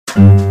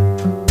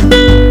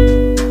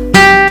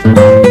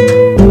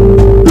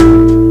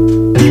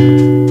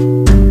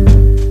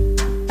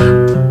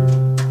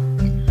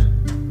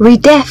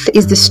Redeath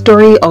is the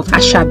story of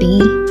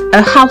Ashabi,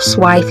 a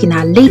housewife in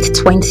her late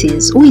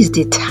 20s who is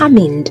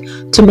determined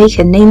to make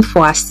a name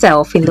for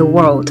herself in the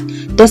world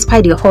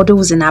despite the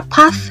hurdles in her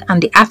path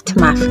and the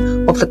aftermath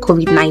of the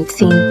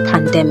COVID-19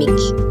 pandemic.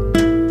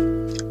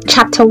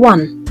 Chapter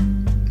 1.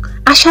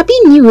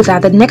 Ashabi knew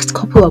that the next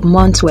couple of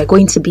months were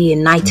going to be a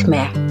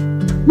nightmare.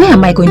 Where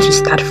am I going to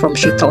start from,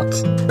 she thought.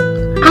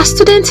 Her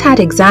students had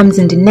exams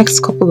in the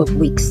next couple of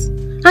weeks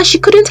and she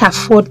couldn't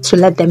afford to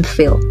let them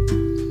fail.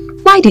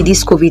 Why did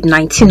this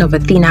COVID-19 of a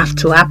thing have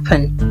to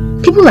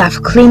happen? People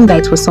have claimed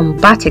that it was some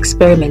bad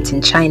experiment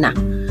in China.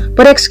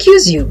 But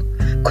excuse you,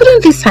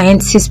 couldn't these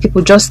scientists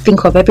people just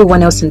think of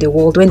everyone else in the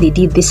world when they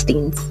did these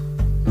things?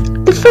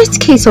 The first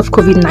case of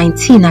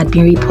COVID-19 had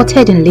been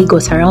reported in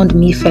Lagos around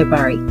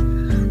mid-February.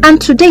 And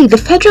today, the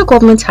federal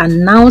government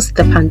announced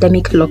the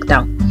pandemic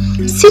lockdown.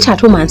 Sit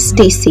at home and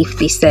stay safe,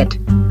 they said.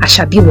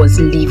 Ashabi was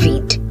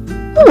livid.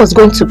 Who was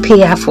going to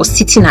pay her for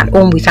sitting at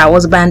home with her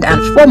husband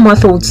and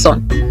 4-month-old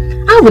son?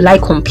 How will I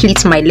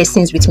complete my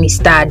lessons with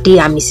Mr. Ade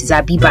and Mrs.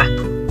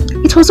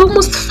 Abiba? It was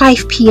almost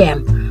 5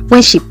 p.m.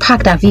 when she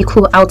parked her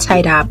vehicle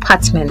outside her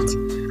apartment.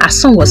 Her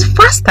son was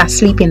fast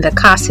asleep in the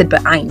car seat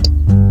behind.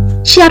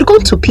 She had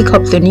gone to pick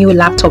up the new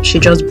laptop she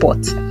just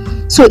bought,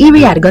 so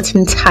Iri had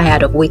gotten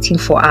tired of waiting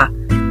for her.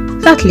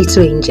 That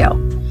little angel.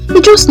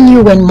 He just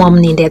knew when mom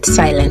needed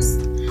silence,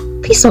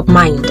 peace of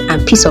mind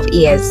and peace of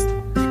ears.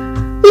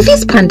 With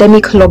this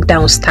pandemic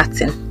lockdown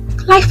starting,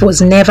 life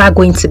was never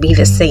going to be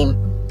the same.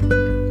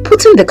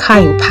 Putting the car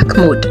in park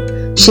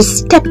mode, she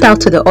stepped out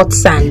to the hot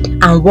sand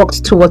and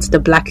walked towards the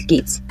black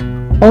gate.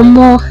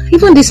 Omo,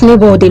 even this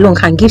neighborhood alone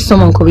can give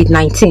someone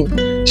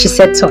COVID-19, she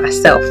said to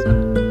herself.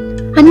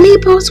 Her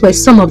neighbors were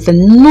some of the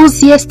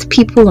nosiest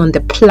people on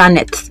the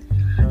planet.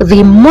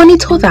 They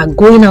monitored her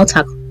going out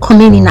and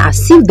coming in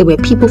as if they were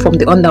people from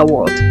the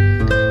underworld.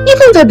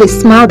 Even though they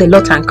smiled a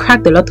lot and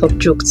cracked a lot of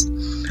jokes,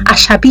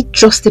 Ashabi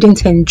just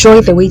didn't enjoy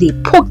the way they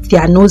poked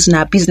their nose in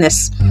her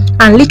business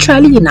and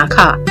literally in her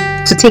car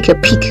to take a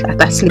peek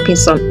at her sleeping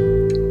son.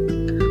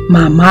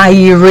 Mama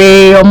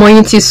Ire,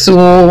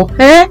 Omoyintisu,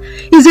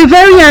 he's a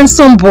very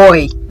handsome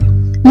boy,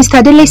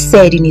 Mr. Dele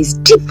said in his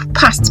deep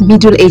past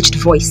middle-aged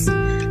voice,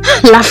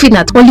 laughing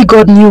at only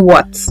God knew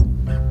what.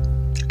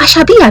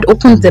 Ashabi had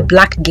opened the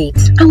black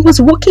gate and was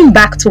walking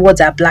back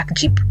towards her black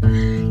jeep.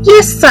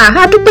 Yes, sir,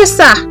 Adupe,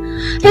 sir.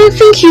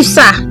 Thank you,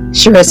 sir,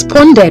 she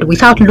responded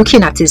without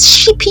looking at his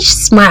sheepish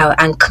smile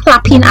and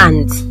clapping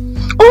hands.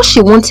 All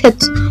she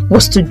wanted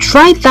was to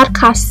drive that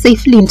car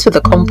safely into the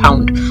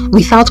compound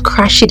without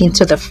crashing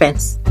into the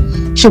fence.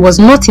 She was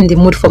not in the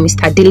mood for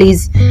Mr.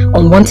 Dele's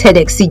unwanted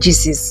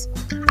exegesis.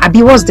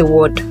 Abi was the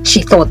word,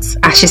 she thought,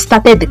 as she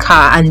started the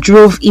car and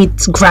drove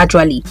it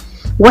gradually,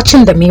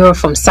 watching the mirror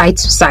from side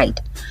to side.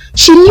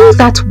 She knew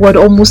that word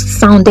almost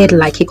sounded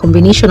like a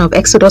combination of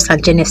Exodus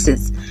and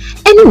Genesis.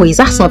 Anyways,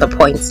 that's not the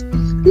point.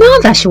 Now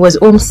that she was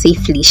home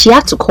safely, she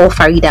had to call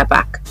Farida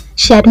back.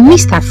 She had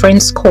missed her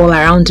friend's call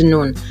around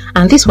noon,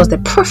 and this was the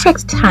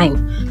perfect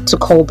time to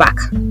call back.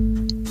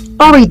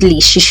 Hurriedly,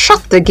 she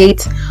shut the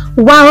gate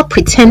while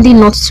pretending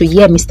not to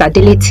hear Mr.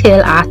 Dele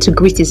tell her to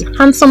greet his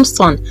handsome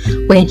son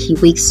when he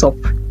wakes up.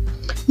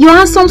 Your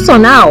handsome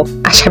son now,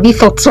 Ashabi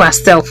thought to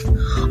herself.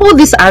 All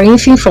this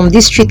arranging from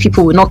these street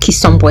people will not kiss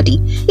somebody.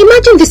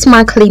 Imagine this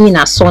man claiming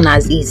her son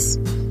as his.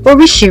 Oh,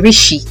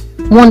 rishi,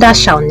 wonder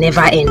shall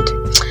never end.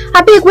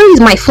 Abeg, where is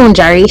my phone,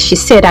 Jare? She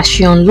said as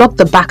she unlocked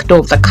the back door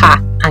of the car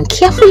and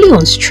carefully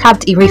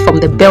unstrapped Iri from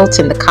the belt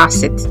in the car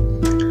seat.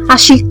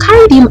 As she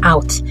carried him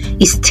out,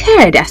 he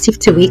stared as if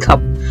to wake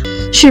up.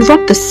 She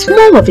rubbed the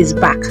small of his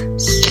back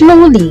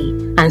slowly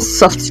and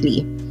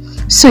softly,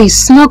 so he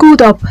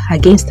snuggled up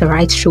against the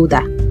right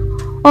shoulder.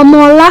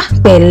 Omola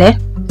Pele,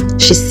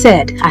 she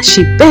said as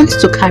she bent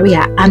to carry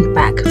her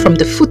handbag from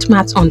the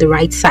footmat on the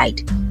right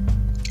side.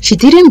 She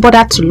didn't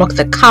bother to lock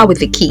the car with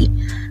the key.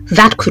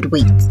 That could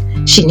wait.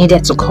 She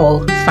needed to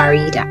call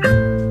Farida.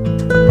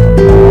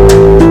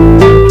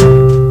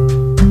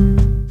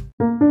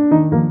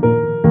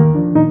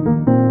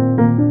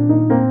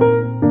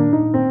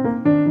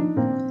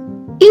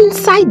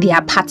 Inside the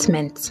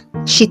apartment,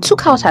 she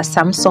took out her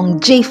Samsung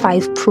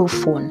J5 Pro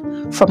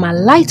phone from a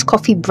light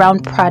coffee brown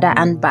Prada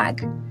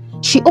handbag.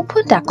 She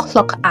opened her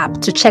clock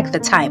app to check the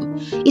time.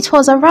 It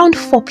was around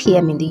 4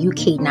 p.m. in the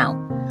UK now.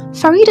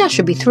 Farida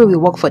should be through with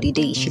work for the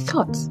day, she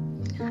thought.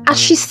 As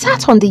she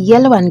sat on the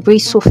yellow and grey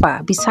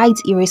sofa beside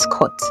Iri's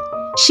cot,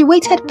 she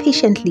waited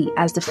patiently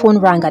as the phone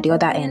rang at the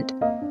other end.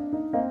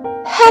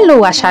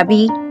 Hello,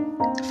 Ashabi,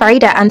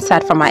 Farida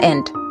answered from her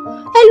end.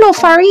 Hello,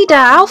 Farida,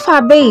 how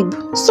far, babe?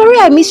 Sorry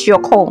I missed your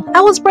call.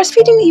 I was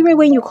breastfeeding Iri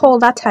when you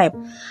called that time.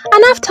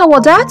 And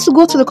afterwards, I had to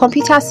go to the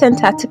computer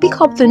center to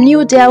pick up the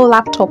new Dell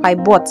laptop I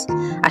bought,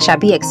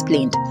 Ashabi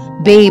explained.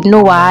 Babe,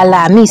 no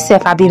wahala, me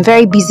sef, I've been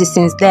very busy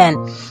since then.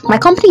 My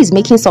company is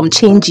making some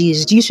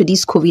changes due to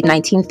this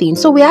COVID-19 thing,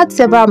 so we had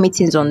several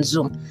meetings on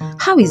Zoom.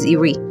 How is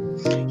Iri?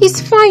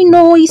 He's fine,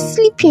 no, he's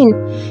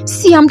sleeping.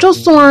 See, I'm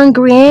just so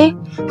angry, eh?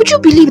 Would you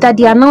believe that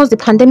they announced the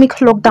pandemic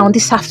lockdown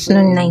this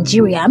afternoon in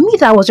Nigeria? Me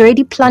that I was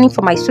already planning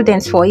for my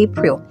students for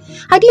April.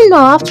 I didn't know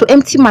I have to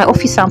empty my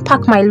office and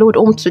pack my load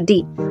home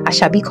today,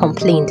 Ashabi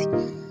complained.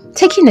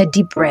 Taking a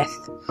deep breath,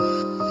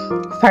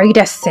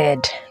 Farida said,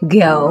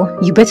 girl,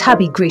 you better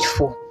be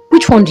grateful.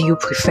 Which one do you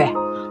prefer?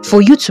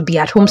 For you to be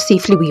at home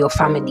safely with your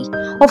family,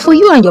 or for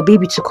you and your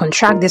baby to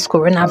contract this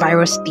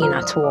coronavirus thing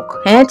at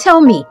work?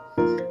 Tell me.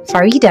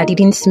 Farida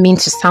didn't mean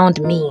to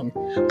sound mean,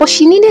 but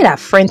she needed her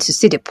friend to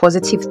see the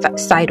positive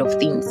side of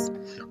things.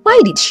 Why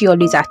did she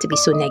always have to be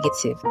so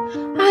negative?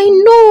 I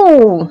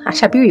know,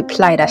 Ashabi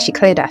replied as she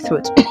cleared her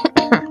throat.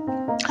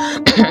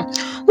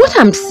 What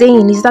I'm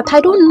saying is that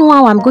I don't know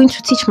how I'm going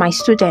to teach my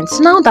students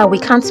now that we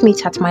can't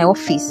meet at my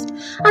office.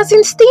 As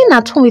in, staying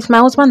at home with my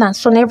husband and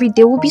son every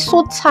day will be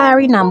so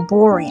tiring and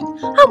boring.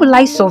 How will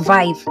I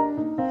survive?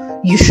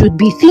 You should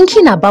be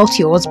thinking about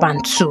your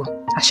husband too,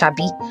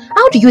 Ashabi.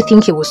 How do you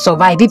think he will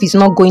survive if he's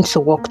not going to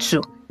work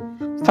too?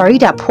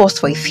 Farida paused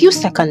for a few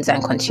seconds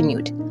and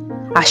continued.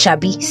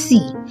 Ashabi, see,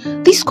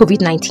 this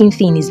COVID-19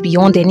 thing is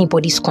beyond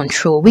anybody's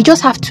control. We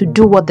just have to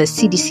do what the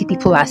CDC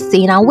people are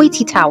saying and wait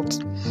it out.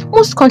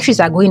 Most countries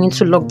are going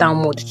into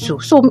lockdown mode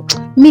too. So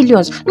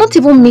millions, not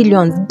even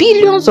millions,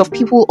 billions of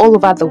people all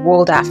over the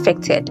world are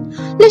affected.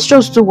 Let's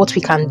just do what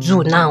we can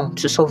do now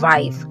to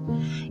survive.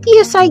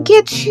 Yes, I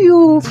get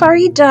you,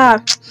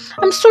 Farida.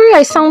 I'm sorry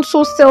I sound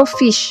so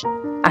selfish,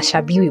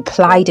 Ashabi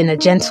replied in a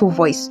gentle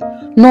voice.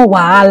 No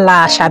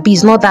wahala, Ashabi,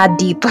 is not that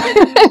deep.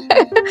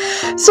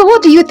 So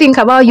what do you think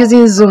about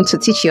using Zoom to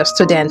teach your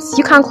students?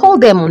 You can call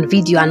them on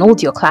video and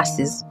hold your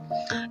classes.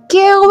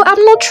 Girl, I've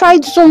not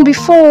tried Zoom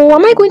before.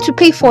 Am I going to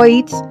pay for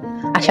it?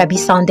 Ashabi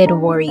sounded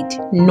worried.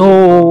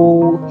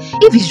 No.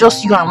 If it's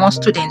just you and one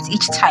student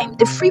each time,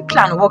 the free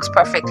plan works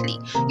perfectly.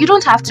 You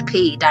don't have to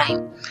pay a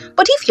dime.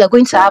 But if you're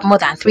going to have more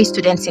than 3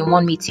 students in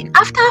one meeting,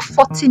 after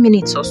 40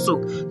 minutes or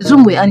so,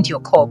 Zoom will end your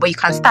call, but you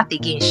can start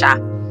again, sha.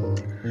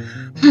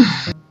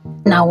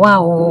 Now,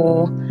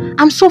 wow,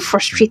 I'm so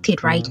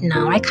frustrated right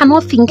now. I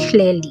cannot think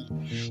clearly.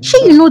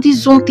 Sure, you know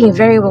this Zoom thing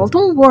very well.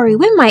 Don't worry,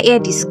 when my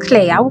head is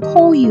clear, I will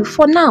call you.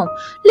 For now,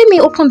 let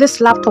me open this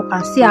laptop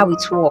and see how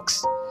it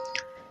works,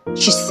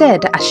 she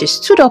said as she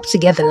stood up to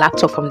get the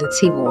laptop from the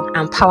table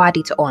and powered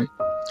it on.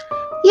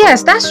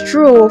 Yes, that's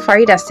true,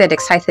 Farida said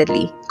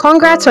excitedly.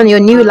 Congrats on your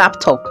new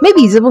laptop.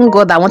 Maybe it's even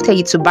God that wanted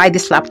you to buy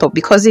this laptop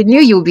because he knew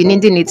you'll be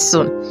needing it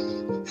soon.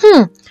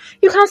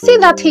 You can say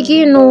that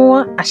again,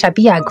 no,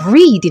 Ashabi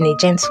agreed in a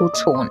gentle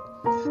tone.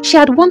 She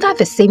had wondered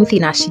the same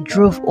thing as she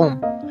drove home.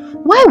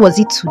 Why was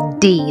it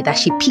today that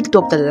she picked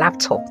up the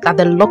laptop that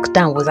the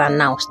lockdown was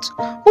announced?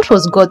 What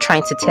was God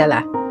trying to tell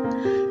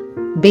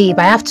her? Babe,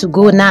 I have to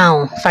go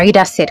now,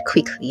 Farida said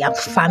quickly. I'm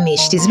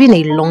famished. It's been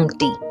a long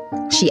day,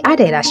 she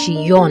added as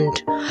she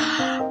yawned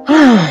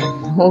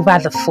over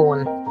the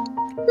phone.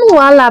 No,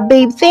 Allah,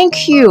 babe,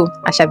 thank you,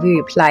 Ashabi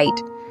replied.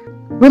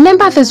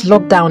 Remember, this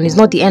lockdown is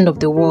not the end of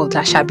the world,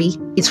 Ashabi.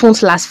 It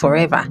won't last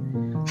forever,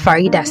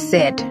 Farida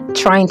said,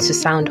 trying to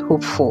sound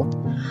hopeful.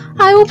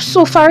 I hope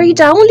so,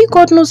 Farida. Only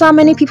God knows how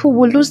many people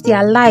will lose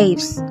their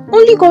lives.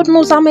 Only God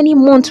knows how many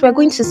months we're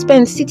going to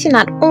spend sitting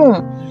at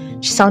home.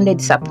 She sounded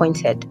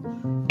disappointed.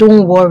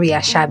 Don't worry,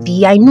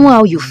 Ashabi. I know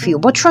how you feel,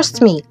 but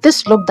trust me,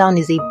 this lockdown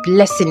is a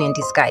blessing in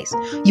disguise.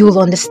 You will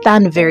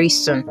understand very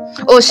soon.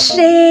 Oh,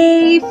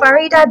 Shay,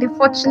 Farida the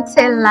fortune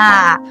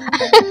teller.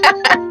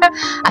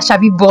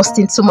 Ashabi burst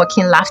into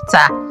mocking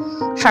laughter.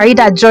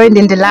 Farida joined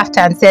in the laughter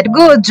and said,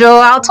 Go, Joe,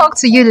 I'll talk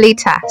to you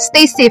later.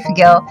 Stay safe,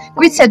 girl.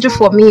 Greet Seju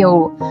for me,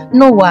 oh.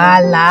 No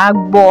wahala,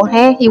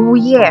 agbo, he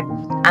will hear.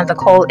 And the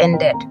call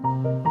ended.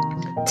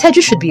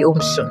 Teju should be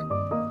home soon.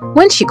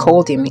 When she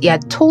called him, he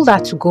had told her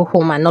to go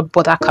home and not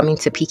bother coming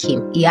to pick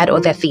him. He had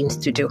other things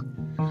to do.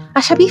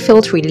 Ashabi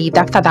felt relieved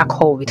after that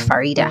call with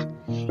Farida.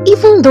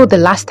 Even though the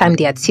last time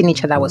they had seen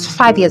each other was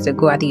 5 years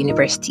ago at the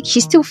university, she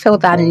still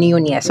felt that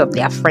newness of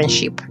their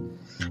friendship.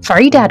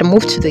 Farida had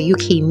moved to the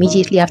UK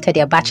immediately after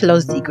their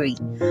bachelor's degree,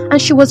 and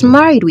she was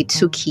married with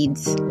 2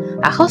 kids.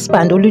 Her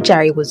husband,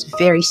 Olujari, was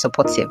very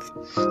supportive,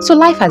 so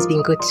life has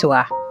been good to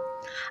her.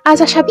 As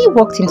Ashabi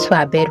walked into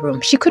her bedroom,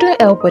 she couldn't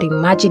help but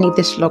imagine if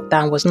this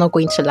lockdown was not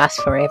going to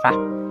last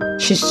forever.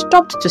 She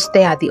stopped to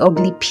stare at the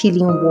ugly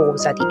peeling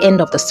walls at the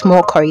end of the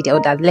small corridor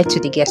that led to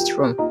the guest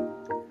room.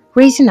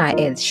 Raising her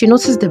head, she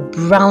noticed the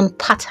brown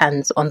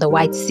patterns on the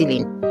white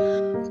ceiling.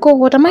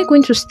 God, am I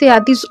going to stare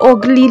at these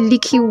ugly,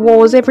 leaky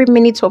walls every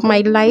minute of my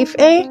life,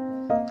 eh?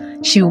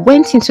 She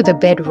went into the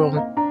bedroom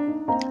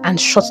and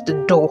shut the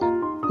door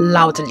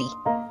loudly.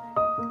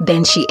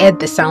 Then she heard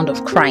the sound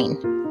of crying.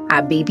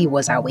 Her baby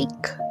was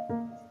awake.